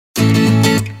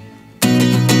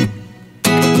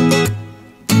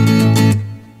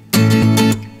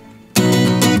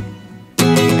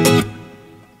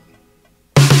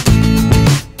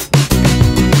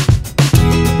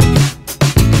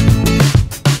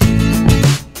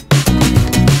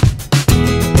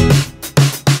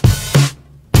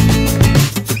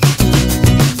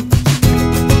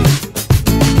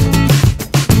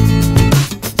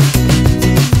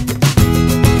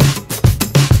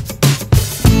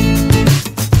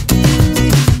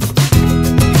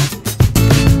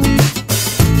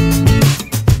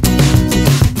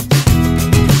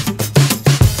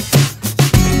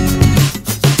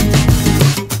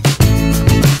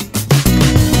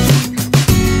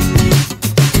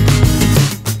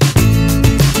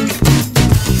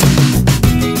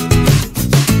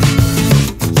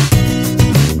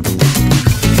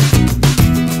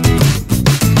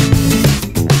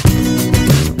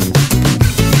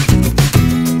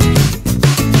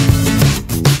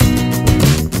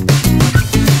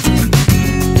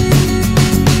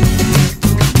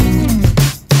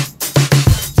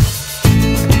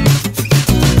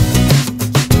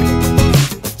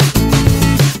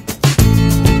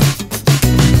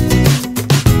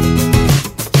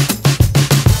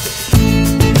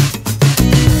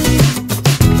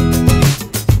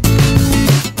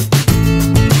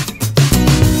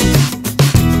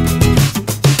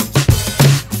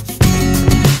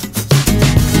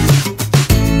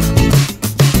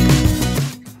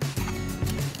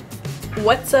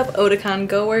What's up, Otakon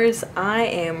goers? I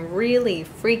am really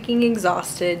freaking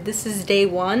exhausted. This is day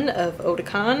one of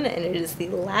Otakon, and it is the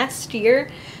last year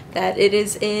that it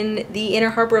is in the inner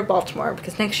harbor of Baltimore,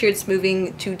 because next year it's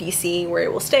moving to DC, where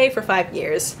it will stay for 5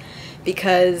 years,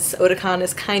 because Otakon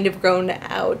has kind of grown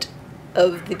out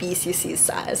of the BCC's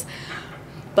size.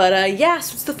 But yeah,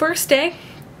 so it's the first day.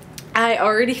 I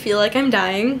already feel like I'm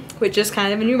dying, which is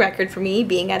kind of a new record for me,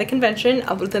 being at a convention,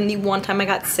 other than the one time I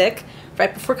got sick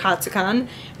right before Otakon,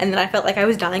 and then I felt like I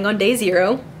was dying on day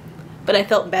 0, but I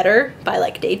felt better by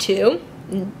like day 2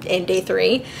 and day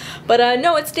 3. But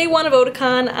no, it's day 1 of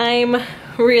Otakon. I'm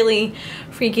really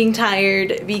freaking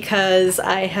tired because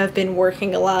I have been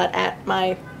working a lot at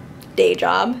my day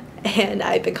job, and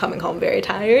I've been coming home very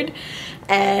tired.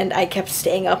 And I kept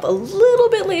staying up a little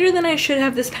bit later than I should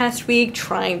have this past week,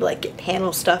 trying to like get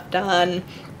panel stuff done.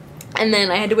 And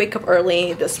then I had to wake up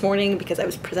early this morning because I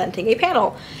was presenting a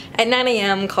panel at 9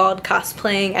 AM called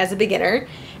Cosplaying as a Beginner,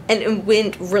 and it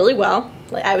went really well.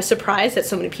 Like, I was surprised that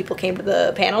so many people came to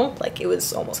the panel. Like, it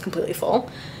was almost completely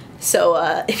full.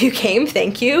 So if you came,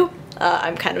 thank you.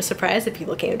 I'm kind of surprised that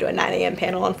people came to a 9 AM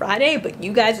panel on Friday, but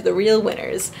you guys are the real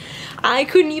winners. I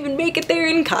couldn't even make it there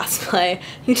in cosplay.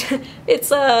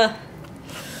 It's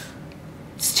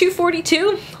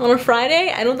 2:42 on a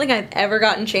Friday. I don't think I've ever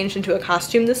gotten changed into a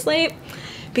costume this late,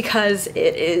 because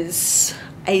it is,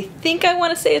 I think I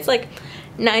want to say it's like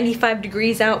 95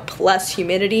 degrees out plus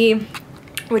humidity,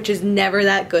 which is never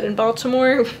that good in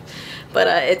Baltimore, but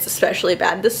it's especially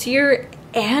bad this year.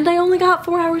 And I only got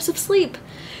 4 hours of sleep,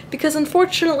 because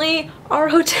unfortunately our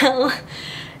hotel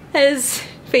is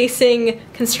facing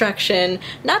construction.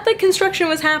 Not that construction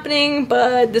was happening,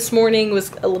 but this morning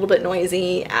was a little bit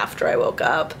noisy after I woke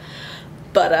up.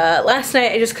 But last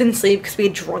night I just couldn't sleep because we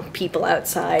had drunk people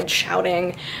outside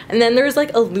shouting, and then there was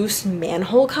like a loose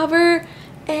manhole cover,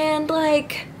 and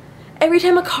like every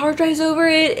time a car drives over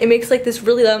it, it makes like this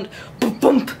really loud boom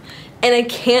bump, and I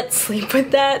can't sleep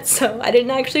with that, so I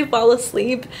didn't actually fall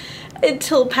asleep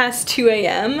until past 2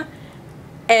 AM,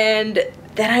 and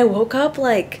then I woke up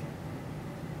like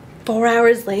 4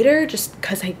 hours later just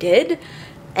because I did,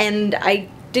 and I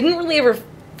didn't really ever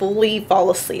fully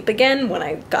fall asleep again when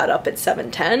I got up at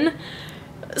 7:10.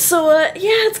 So yeah,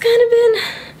 it's kind of been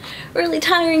a really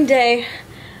tiring day.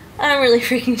 I'm really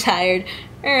freaking tired.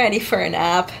 I'm ready for a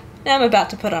nap. Now I'm about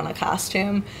to put on a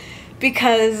costume,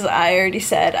 because I already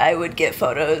said I would get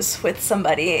photos with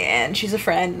somebody, and she's a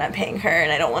friend and I'm paying her,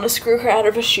 and I don't want to screw her out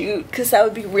of a shoot because that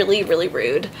would be really, really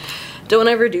rude. Don't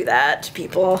ever do that to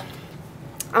people.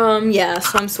 Yeah,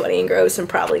 so I'm sweaty and gross and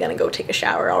probably gonna go take a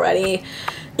shower already,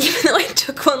 even though I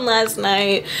took one last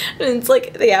night, and it's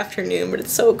like the afternoon, but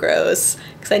it's so gross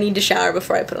because I need to shower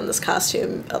before I put on this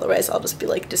costume, otherwise I'll just be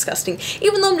like disgusting,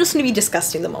 even though I'm just gonna be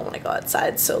disgusting the moment I go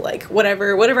outside, so like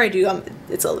whatever I do,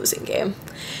 it's a losing game.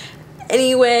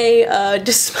 Anyway,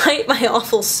 despite my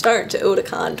awful start to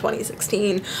Otakon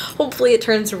 2016, hopefully it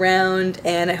turns around,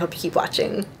 and I hope you keep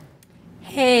watching.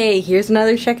 Hey, here's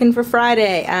another check-in for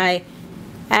Friday. I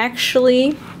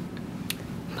actually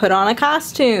put on a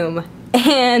costume,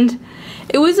 and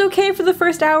it was okay for the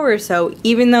first hour or so.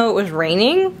 Even though it was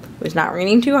raining, it was not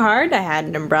raining too hard, I had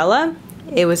an umbrella,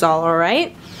 it was all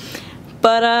alright.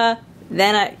 But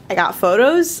then I got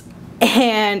photos,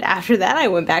 and after that I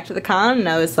went back to the con and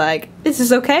I was like, this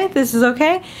is okay,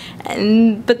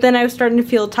 but then I was starting to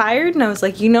feel tired, and I was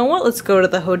like, you know what, let's go to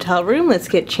the hotel room, let's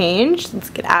get changed, let's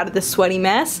get out of this sweaty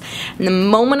mess. And the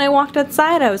moment I walked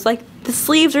outside, I was like, the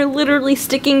sleeves are literally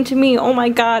sticking to me, oh my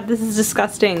god, this is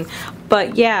disgusting.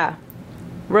 But yeah,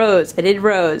 Rose, I did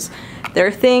Rose. There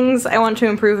are things I want to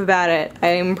improve about it.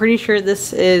 I'm pretty sure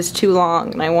this is too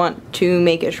long and I want to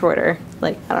make it shorter.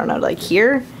 Like, I don't know, like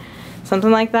here? Something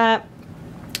like that.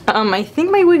 I think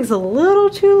my wig's a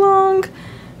little too long.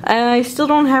 I still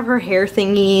don't have her hair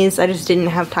thingies. I just didn't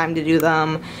have time to do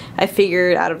them. I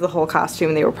figured out of the whole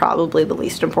costume they were probably the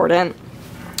least important.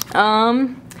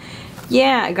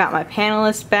 Yeah, I got my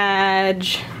panelist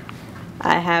badge.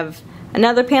 I have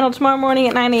another panel tomorrow morning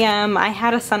at 9 AM. I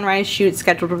had a sunrise shoot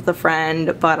scheduled with a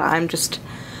friend, but I'm just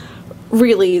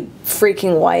really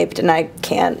freaking wiped and I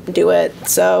can't do it.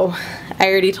 So I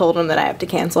already told him that I have to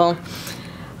cancel.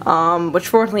 Which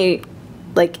fortunately,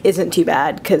 like, isn't too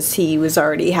bad, because he was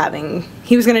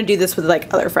gonna do this with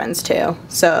like other friends too,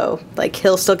 so like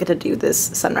he'll still get to do this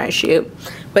sunrise shoot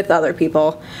with other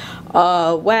people.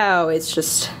 Wow,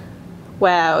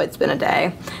 it's been a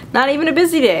day. Not even a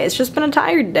busy day, it's just been a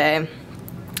tired day.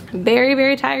 Very,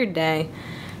 very tired day.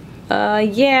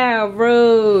 Yeah,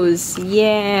 Rose,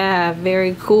 yeah,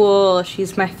 very cool.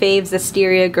 She's my faves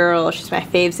Asteria girl, she's my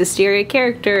faves Asteria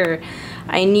character.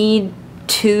 I need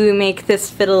to make this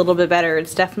fit a little bit better.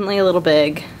 It's definitely a little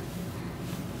big.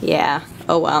 Yeah,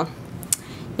 oh well.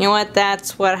 You know what,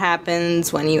 that's what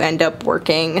happens when you end up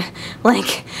working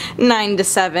like 9 to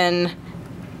 7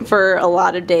 for a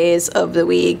lot of days of the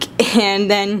week,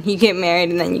 and then you get married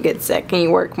and then you get sick and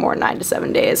you work more 9 to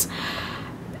 7 days.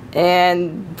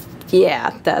 And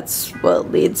yeah, that's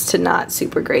what leads to not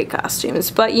super great costumes.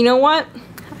 But you know what?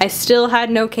 I still had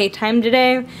an okay time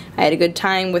today. I had a good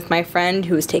time with my friend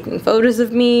who was taking photos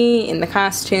of me in the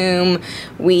costume.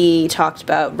 We talked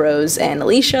about Rose and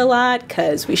Alicia a lot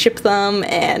because we ship them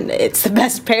and it's the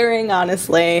best pairing,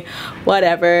 honestly.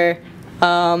 Whatever.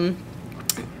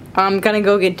 I'm gonna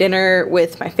go get dinner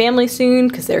with my family soon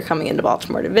because they're coming into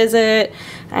Baltimore to visit.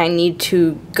 I need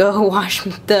to go wash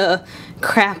the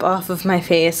crap off of my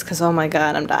face because oh my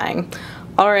god, I'm dying.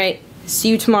 Alright, see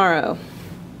you tomorrow.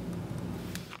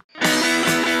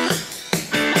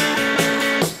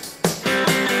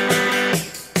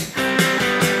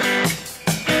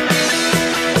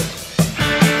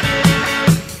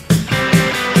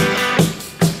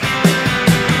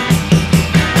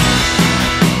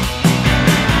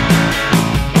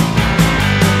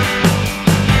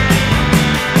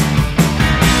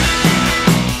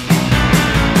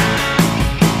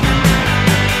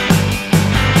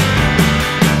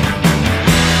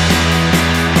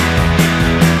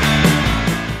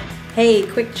 Hey,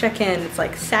 quick check-in. It's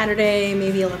like Saturday,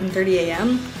 maybe 11:30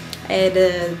 a.m. I had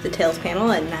the Tails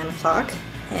panel at 9 o'clock.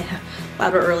 A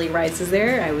lot of early rises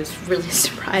there. I was really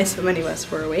surprised so many of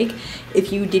us were awake.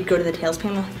 If you did go to the Tails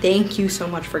panel, thank you so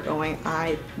much for going.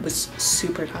 I was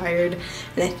super tired,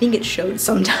 and I think it showed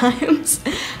sometimes.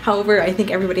 However, I think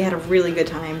everybody had a really good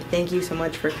time. Thank you so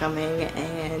much for coming,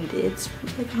 and it's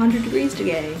like 100 degrees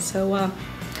today, so I'm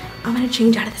gonna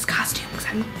change out of this costume because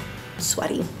I'm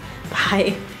sweaty.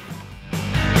 Bye.